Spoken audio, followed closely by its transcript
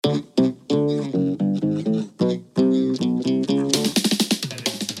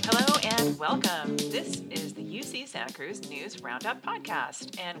Cruz News Roundup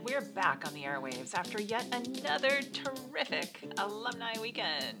podcast, and we're back on the airwaves after yet another terrific alumni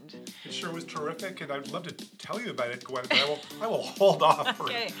weekend. It sure was terrific, and I'd love to tell you about it, Gwen, but I will hold off for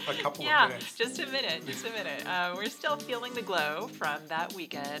a couple of minutes. Just a minute. We're still feeling the glow from that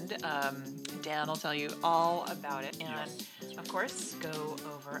weekend. Dan will tell you all about it, and Yes. of course, go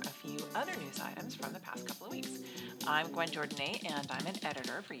over a few other news items from the past couple of weeks. I'm Gwen Jordanay, and I'm an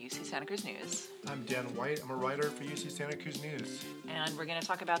editor for UC Santa Cruz News. I'm Dan White. I'm a writer for UC Santa Cruz News. And we're going to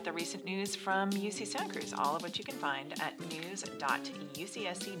talk about the recent news from UC Santa Cruz, all of which you can find at news.ucsc.edu.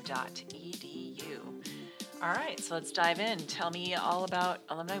 All right, so let's dive in. Tell me all about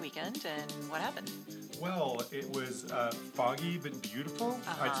Alumni Weekend and what happened. Well, it was foggy but beautiful.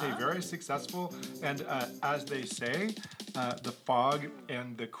 I'd say very successful. And as they say, the fog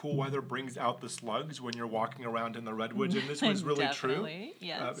and the cool weather brings out the slugs when you're walking around in the redwoods. And this was really true.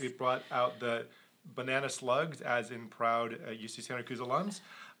 Yes. It brought out the banana slugs, as in proud UC Santa Cruz alums.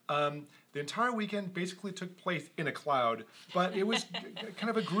 The entire weekend basically took place in a cloud, but it was kind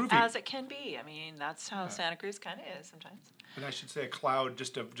of a groovy. As it can be. I mean, that's how Santa Cruz kind of is sometimes. And I should say a cloud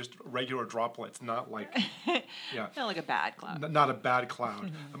just of regular droplets, not like Not like a bad cloud. Not a bad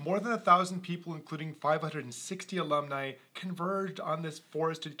cloud. More than 1,000 people, including 560 alumni, converged on this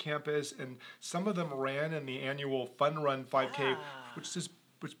forested campus, and some of them ran in the annual Fun Run 5K, which was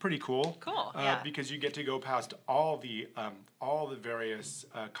pretty cool. Cool, because you get to go past all the various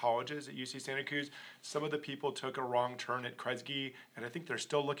colleges at UC Santa Cruz. Some of the people took a wrong turn at Kresge, and I think they're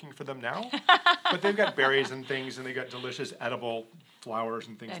still looking for them now. But they've got berries and things, and they got delicious edible flowers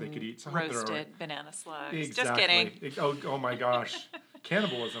and things they could eat. Some roasted banana slugs. Exactly. Just kidding. Oh my gosh.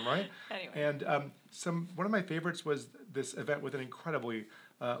 Cannibalism, right? Anyway. And one of my favorites was this event with an incredibly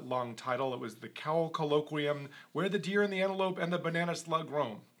long title. It was the Cowl Colloquium, Where the Deer and the Antelope and the Banana Slug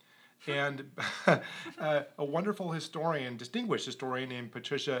Roam. And a wonderful historian, distinguished historian named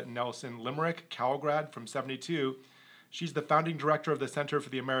Patricia Nelson Limerick, Cal grad from 72. She's the founding director of the Center for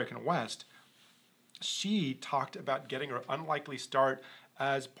the American West. She talked about getting her unlikely start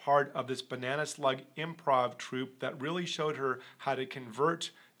as part of this banana slug improv troupe that really showed her how to convert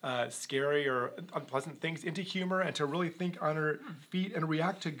scary or unpleasant things into humor, and to really think on her feet and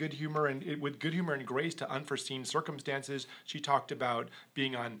react to good humor and with good humor and grace to unforeseen circumstances. She talked about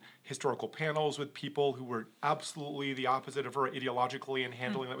being on historical panels with people who were absolutely the opposite of her ideologically and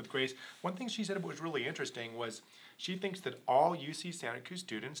handling that with grace. One thing she said was really interesting was she thinks that all UC Santa Cruz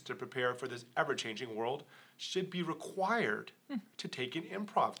students, to prepare for this ever-changing world, should be required to take an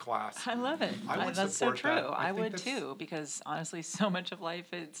improv class. I love it. That's so true. I would too, because honestly, so much of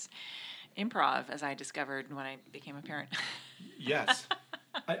life is improv, as I discovered when I became a parent. Yes.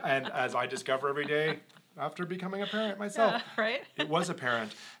 And as I discover every day after becoming a parent myself. Right? It was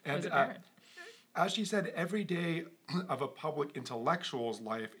apparent. And as she said, every day of a public intellectual's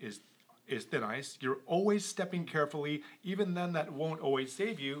life is thin ice. You're always stepping carefully. Even then, that won't always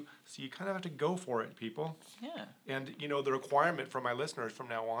save you. So you kind of have to go for it, people. Yeah. And, the requirement for my listeners from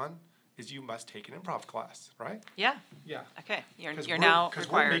now on is you must take an improv class, right? Yeah. Yeah. Okay. You're now required, because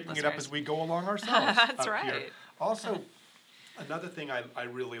we're making listeners. it up as we go along ourselves. That's right. Here. Also, another thing I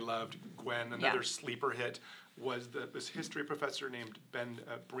really loved, Gwen, another sleeper hit, was this history professor named Ben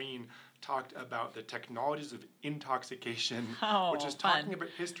Breen talked about the technologies of intoxication, which is talking about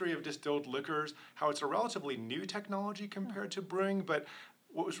history of distilled liquors, how it's a relatively new technology compared to brewing. But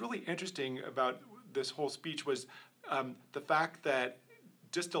what was really interesting about this whole speech was the fact that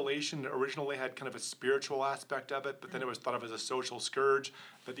distillation originally had kind of a spiritual aspect of it, but then it was thought of as a social scourge.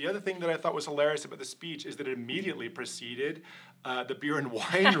 But the other thing that I thought was hilarious about the speech is that it immediately preceded the beer and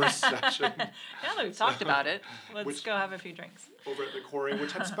wine reception. Now that we've talked about it, let's go have a few drinks. Over at the Quarry,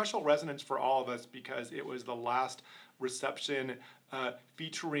 which had special resonance for all of us because it was the last reception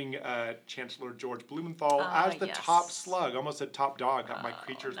featuring Chancellor George Blumenthal as the top slug, almost a top dog, got my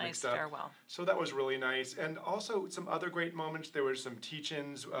creatures mixed up. Farewell. So that was really nice. And also some other great moments. There were some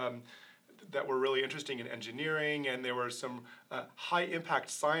teach-ins that were really interesting in engineering, and there were some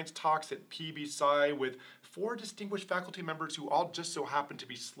high-impact science talks at PBSci with 4 distinguished faculty members who all just so happened to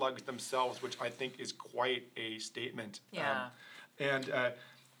be slugs themselves, which I think is quite a statement. Yeah.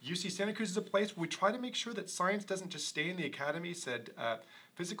 UC Santa Cruz is a place where we try to make sure that science doesn't just stay in the academy, said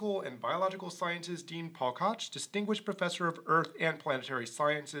Physical and Biological Sciences Dean Paul Koch, Distinguished Professor of Earth and Planetary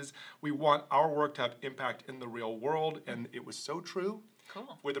Sciences. We want our work to have impact in the real world, and it was so true.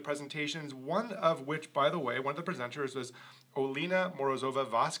 Cool. With the presentations, one of which, by the way, one of the presenters was Olena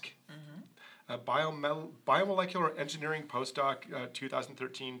Morozova-Vask, a biomolecular engineering postdoc,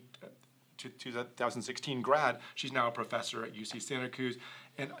 2013 2016 grad. She's now a professor at UC Santa Cruz.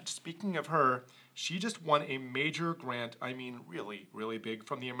 And speaking of her, she just won a major grant, I mean really, really big,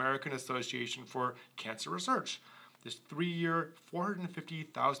 from the American Association for Cancer Research. This 3-year,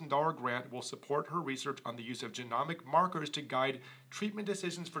 $450,000 grant will support her research on the use of genomic markers to guide treatment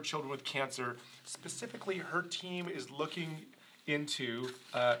decisions for children with cancer. Specifically, her team is looking into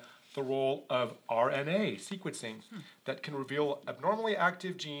the role of RNA sequencing that can reveal abnormally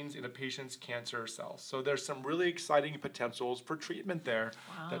active genes in a patient's cancer cells. So there's some really exciting potentials for treatment there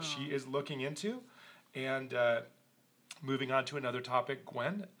that she is looking into. And moving on to another topic,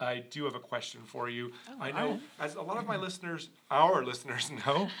 Gwen, I do have a question for you. I know, as a lot of my listeners, our listeners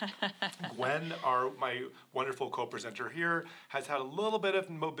know, Gwen, my wonderful co-presenter here, has had a little bit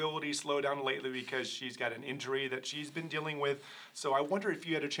of mobility slowdown lately because she's got an injury that she's been dealing with. So I wonder if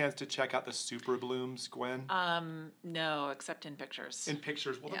you had a chance to check out the Super Blooms, Gwen? No, except in pictures. In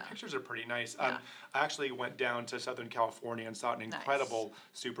pictures. Well, the pictures are pretty nice. I actually went down to Southern California and saw an incredible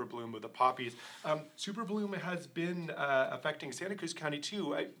Super Bloom with the poppies. Super Bloom has been affecting Santa Cruz County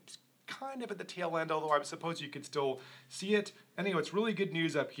too. Kind of at the tail end, although I suppose you could still see it. Anyway, it's really good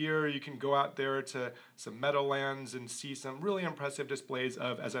news up here. You can go out there to some meadowlands and see some really impressive displays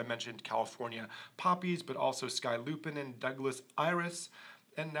of, as I mentioned, California poppies, but also sky lupin and Douglas iris.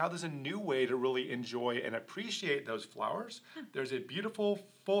 And now there's a new way to really enjoy and appreciate those flowers. There's a beautiful,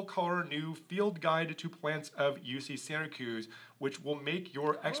 full-color new field guide to plants of UC Santa Cruz, which will make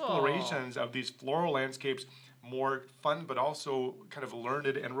your explorations of these floral landscapes more fun, but also kind of learned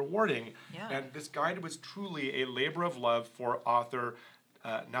and rewarding. Yeah. And this guide was truly a labor of love for author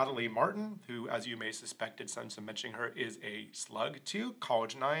Natalie Martin, who, as you may suspected, since I'm mentioning her, is a slug too,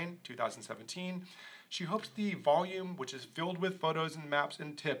 College 9, 2017. She hopes the volume, which is filled with photos and maps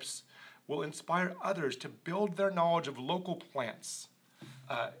and tips, will inspire others to build their knowledge of local plants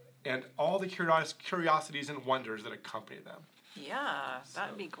and all the curiosities and wonders that accompany them. Yeah,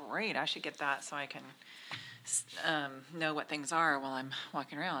 that'd be great. I should get that so I can know what things are while I'm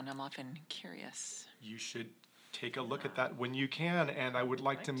walking around. I'm often curious. You should take a look at that when you can. And I would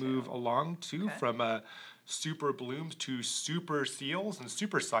like to move along too from super blooms to super seals and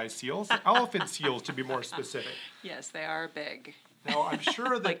supersized seals, elephant seals to be more specific. Yes, they are big. Now, I'm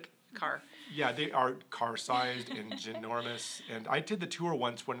sure that... Like car. Yeah, they are car-sized and ginormous. And I did the tour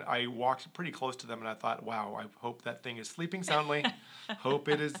once when I walked pretty close to them, and I thought, wow, I hope that thing is sleeping soundly. Hope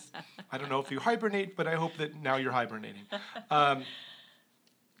it is. I don't know if you hibernate, but I hope that now you're hibernating.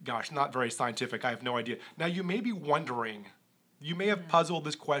 Gosh, not very scientific. I have no idea. Now, you may be wondering, you may have puzzled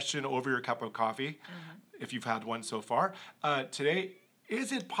this question over your cup of coffee, if you've had one so far. Today,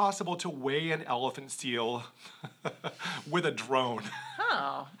 is it possible to weigh an elephant seal with a drone?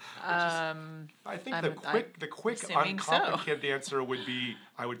 Oh, I think the quick, uncomplicated answer would be,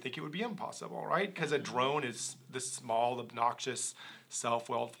 I would think it would be impossible, right? Because a drone is this small, obnoxious,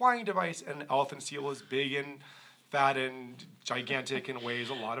 self-willed flying device, and an elephant seal is big and fat and gigantic and weighs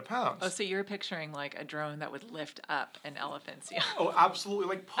a lot of pounds. Oh, so you're picturing like a drone that would lift up an elephant seal. Oh, absolutely.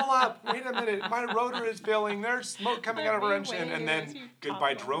 Like, pull up. Wait a minute. My rotor is failing. There's smoke coming out of our engine. And then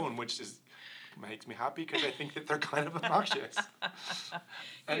goodbye drone, which is makes me happy because I think that they're kind of obnoxious.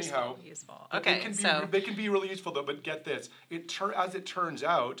 Anyhow, useful. Okay, they can be really useful though. But get this: as it turns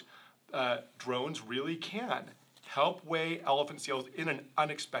out, drones really can help weigh elephant seals in an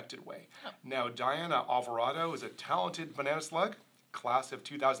unexpected way. Oh. Now, Diana Alvarado is a talented banana slug, class of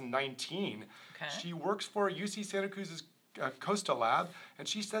 2019. Okay. She works for UC Santa Cruz's Costa Lab, and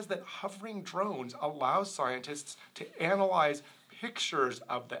she says that hovering drones allow scientists to analyze pictures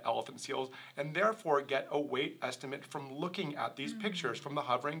of the elephant seals and therefore get a weight estimate from looking at these pictures from the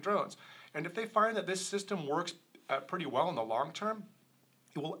hovering drones. And if they find that this system works pretty well in the long term,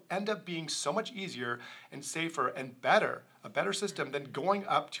 it will end up being so much easier and safer and a better system than going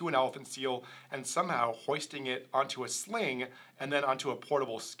up to an elephant seal and somehow hoisting it onto a sling and then onto a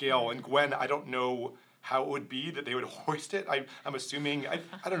portable scale. And Gwen, I don't know how it would be that they would hoist it. I'm assuming,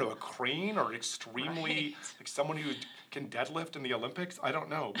 I don't know, a crane or extremely, like someone who can deadlift in the Olympics. I don't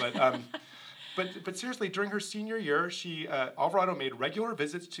know, but but seriously, during her senior year, Alvarado made regular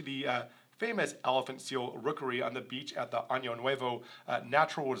visits to the famous elephant seal rookery on the beach at the Año Nuevo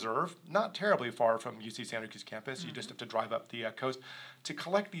Natural Reserve, not terribly far from UC Santa Cruz campus. You just have to drive up the coast to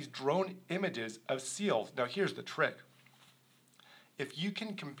collect these drone images of seals. Now, here's the trick. If you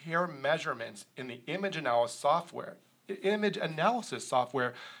can compare measurements in the image analysis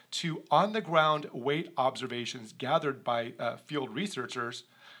software to on-the-ground weight observations gathered by field researchers,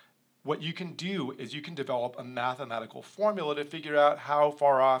 what you can do is you can develop a mathematical formula to figure out how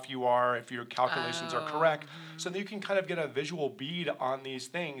far off you are if your calculations are correct. So that you can kind of get a visual bead on these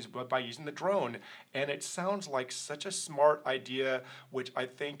things but by using the drone. And it sounds like such a smart idea, which I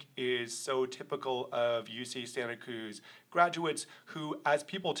think is so typical of UC Santa Cruz graduates who, as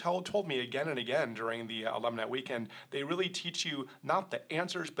people told me again and again during the alumni weekend, they really teach you not the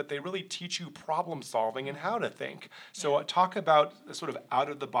answers, but they really teach you problem solving and how to think. So talk about a sort of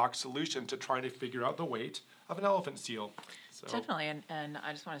out-of-the-box solution to trying to figure out the weight of an elephant seal. So, Definitely, and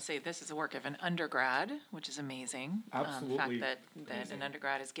I just want to say this is the work of an undergrad, which is amazing. Absolutely The fact that amazing. an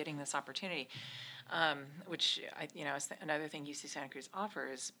undergrad is getting this opportunity, which is another thing UC Santa Cruz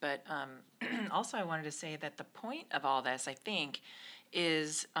offers. But also, I wanted to say that the point of all this, I think,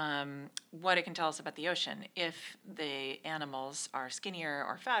 is what it can tell us about the ocean. If the animals are skinnier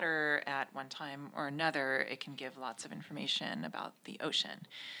or fatter at one time or another, it can give lots of information about the ocean,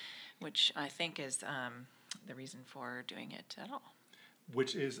 which I think is the reason for doing it at all.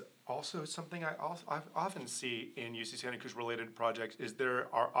 which is also something I often see in UC Santa Cruz related projects is there's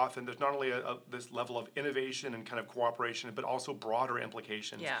not only this level of innovation and kind of cooperation, but also broader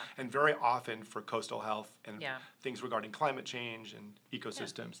implications. Yeah. And very often for coastal health and Yeah. things regarding climate change and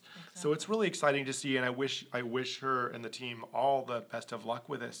ecosystems. So exactly. it's really exciting to see, and I wish her and the team all the best of luck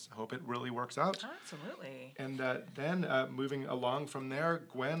with this. I hope it really works out. Absolutely. And then moving along from there,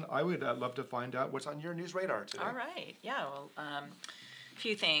 Gwen, I would love to find out what's on your news radar today. All right. Yeah. Well,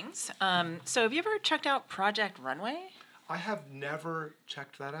 few things. So have you ever checked out Project Runway? I have never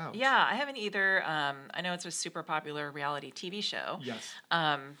checked that out. Yeah, I haven't either. I know it's a super popular reality TV show. Yes.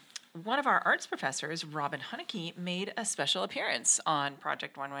 One of our arts professors, Robin Hunicke, made a special appearance on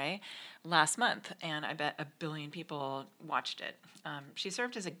Project Runway last month, and I bet 1 billion people watched it. She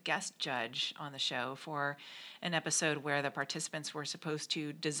served as a guest judge on the show for an episode where the participants were supposed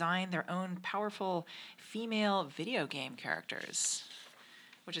to design their own powerful female video game characters,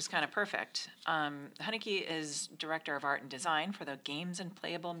 which is kind of perfect. Hunicke is Director of Art and Design for the Games and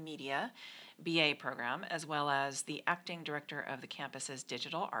Playable Media BA program, as well as the Acting Director of the campus's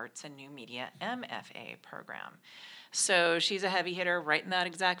Digital Arts and New Media MFA program. So she's a heavy hitter right in that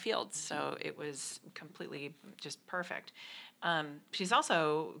exact field, so it was completely just perfect. She's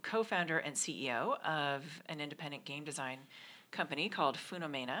also co-founder and CEO of an independent game design company called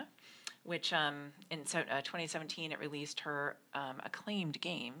Funomena, which in 2017 it released her acclaimed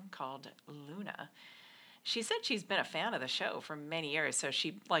game called Luna. She said she's been a fan of the show for many years, so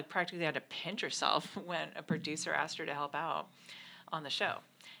she practically had to pinch herself when a producer asked her to help out on the show.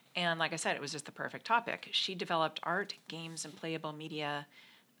 And like I said, it was just the perfect topic. She developed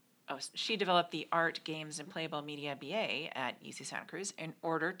She developed the Art, Games, and Playable Media BA at UC Santa Cruz in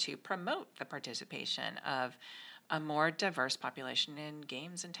order to promote the participation of a more diverse population in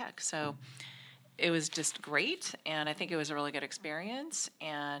games and tech. So it was just great, and I think it was a really good experience,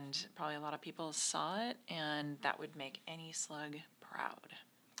 and probably a lot of people saw it, and that would make any slug proud.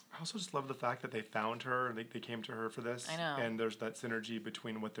 I also just love the fact that they found her and they came to her for this. I know. And there's that synergy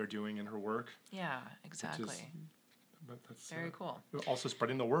between what they're doing and her work. Yeah, exactly. But that's Very cool. Also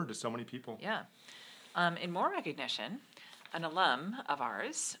spreading the word to so many people. Yeah. In more recognition, an alum of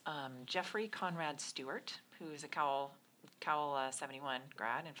ours, Jeffrey Conrad Stewart, who is a Cowell 71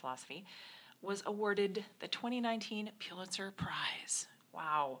 grad in philosophy, was awarded the 2019 Pulitzer Prize.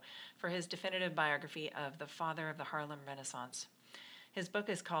 Wow. For his definitive biography of the father of the Harlem Renaissance. His book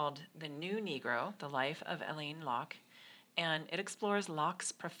is called The New Negro, The Life of Alain Locke, and it explores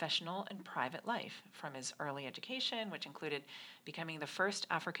Locke's professional and private life, from his early education, which included becoming the first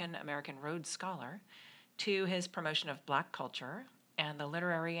African-American Rhodes Scholar, to his promotion of Black culture and the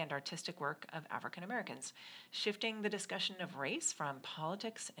literary and artistic work of African Americans, shifting the discussion of race from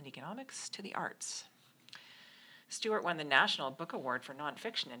politics and economics to the arts. Stewart won the National Book Award for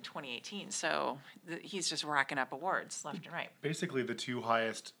Nonfiction in 2018, so he's just racking up awards left and right. Basically the two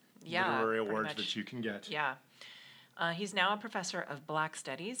highest Yeah, literary pretty awards much. that you can get. Yeah. He's now a professor of Black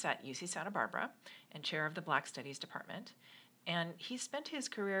Studies at UC Santa Barbara and chair of the Black Studies Department. And he spent his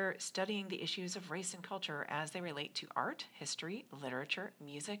career studying the issues of race and culture as they relate to art, history, literature,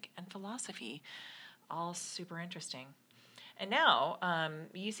 music, and philosophy. All super interesting. And now,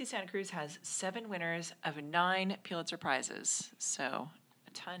 UC Santa Cruz has 7 winners of 9 Pulitzer Prizes. So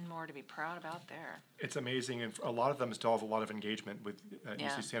a ton more to be proud about there. It's amazing, and a lot of them still have a lot of engagement with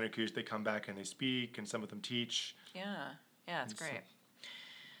Yeah. UC Santa Cruz. They come back and they speak, and some of them teach. Yeah, it's And so- great.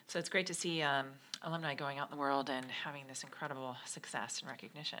 So it's great to see alumni going out in the world and having this incredible success and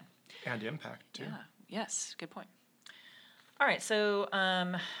recognition. And impact, too. Yeah, yes, good point. All right, so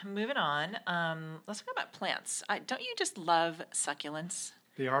moving on, let's talk about plants. Don't you just love succulents?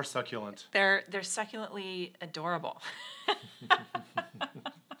 They are succulent. They're succulently adorable.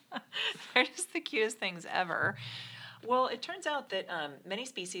 They're just the cutest things ever. Well, it turns out that many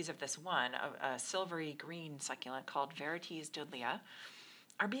species of this one, a silvery green succulent called Verites dudleya,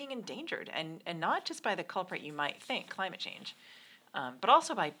 are being endangered, and not just by the culprit you might think, climate change, but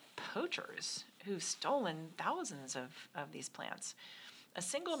also by poachers who've stolen thousands of these plants. A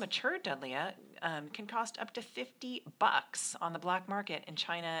single mature dudleya can cost up to $50 on the black market in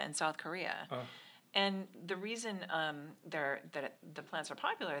China and South Korea. And the reason that the plants are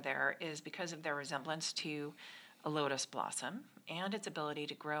popular there is because of their resemblance to a lotus blossom and its ability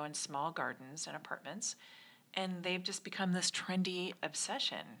to grow in small gardens and apartments. And they've just become this trendy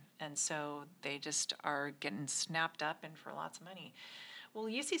obsession. And so they just are getting snapped up and for lots of money. Well,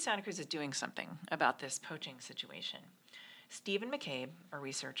 UC Santa Cruz is doing something about this poaching situation. Stephen McCabe, a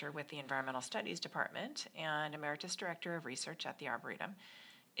researcher with the Environmental Studies Department and Emeritus Director of Research at the Arboretum,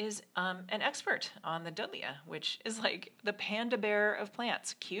 is an expert on the dudleya, which is like the panda bear of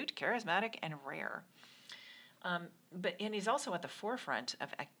plants, cute, charismatic, and rare. And he's also at the forefront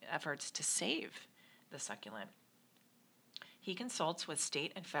of efforts to save the succulent. He consults with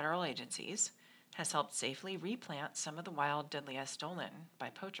state and federal agencies, has helped safely replant some of the wild dudleya stolen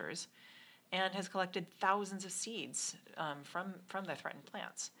by poachers, and has collected thousands of seeds from the threatened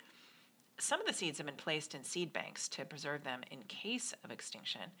plants. Some of the seeds have been placed in seed banks to preserve them in case of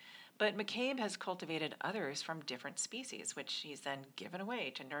extinction, but McCabe has cultivated others from different species, which he's then given away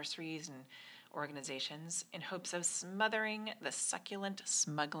to nurseries and organizations in hopes of smothering the succulent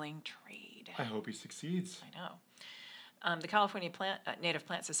smuggling trade. I hope he succeeds. I know. The California Native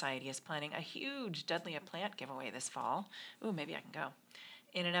Plant Society is planning a huge dudleya plant giveaway this fall. Ooh, maybe I can go.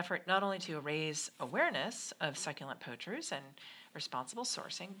 In an effort not only to raise awareness of succulent poachers and responsible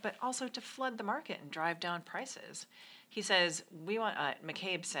sourcing, but also to flood the market and drive down prices. He says,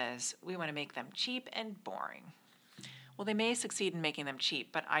 McCabe says, we want to make them cheap and boring. Well, they may succeed in making them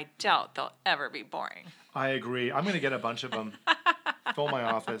cheap, but I doubt they'll ever be boring. I agree. I'm going to get a bunch of them. Fill my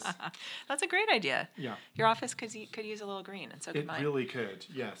office. That's a great idea. Yeah. Your office could use a little green, and so could mine. It really could,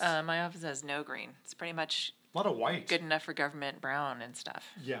 yes. My office has no green. It's pretty much a lot of white. Good enough for government brown and stuff.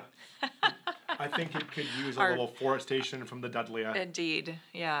 Yeah. I think it could use a little forestation from the dudleya. Indeed.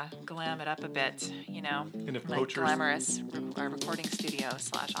 Yeah. Glam it up a bit, you know. And if like poachers... glamorous recording studio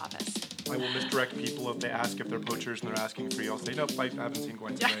 / office. I will misdirect people if they ask if they're poachers and they're asking for you. I'll say, nope, I haven't seen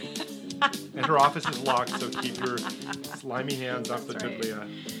Gwen today. And her office is locked, so keep your slimy hands off the dudleya.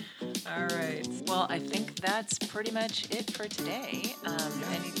 All right. Well, I think that's pretty much it for today.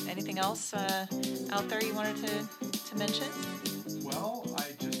 Anything else out there you wanted to mention? Well,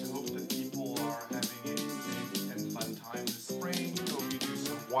 I just hope that people are having a safe and fun time this spring. Hope you do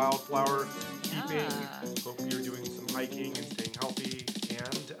some wildflower keeping. Hope you're doing some hiking and staying healthy.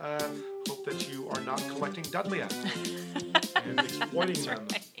 And hope that you are not collecting dudleya and exploiting them.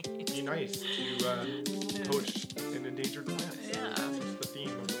 Right. Be nice to poach an endangered plant. Yeah. That's the theme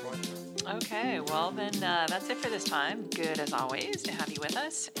of the broadcast. Okay, well then that's it for this time. Good as always to have you with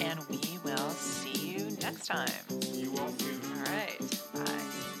us, and we will see you next time. See you all soon. All right.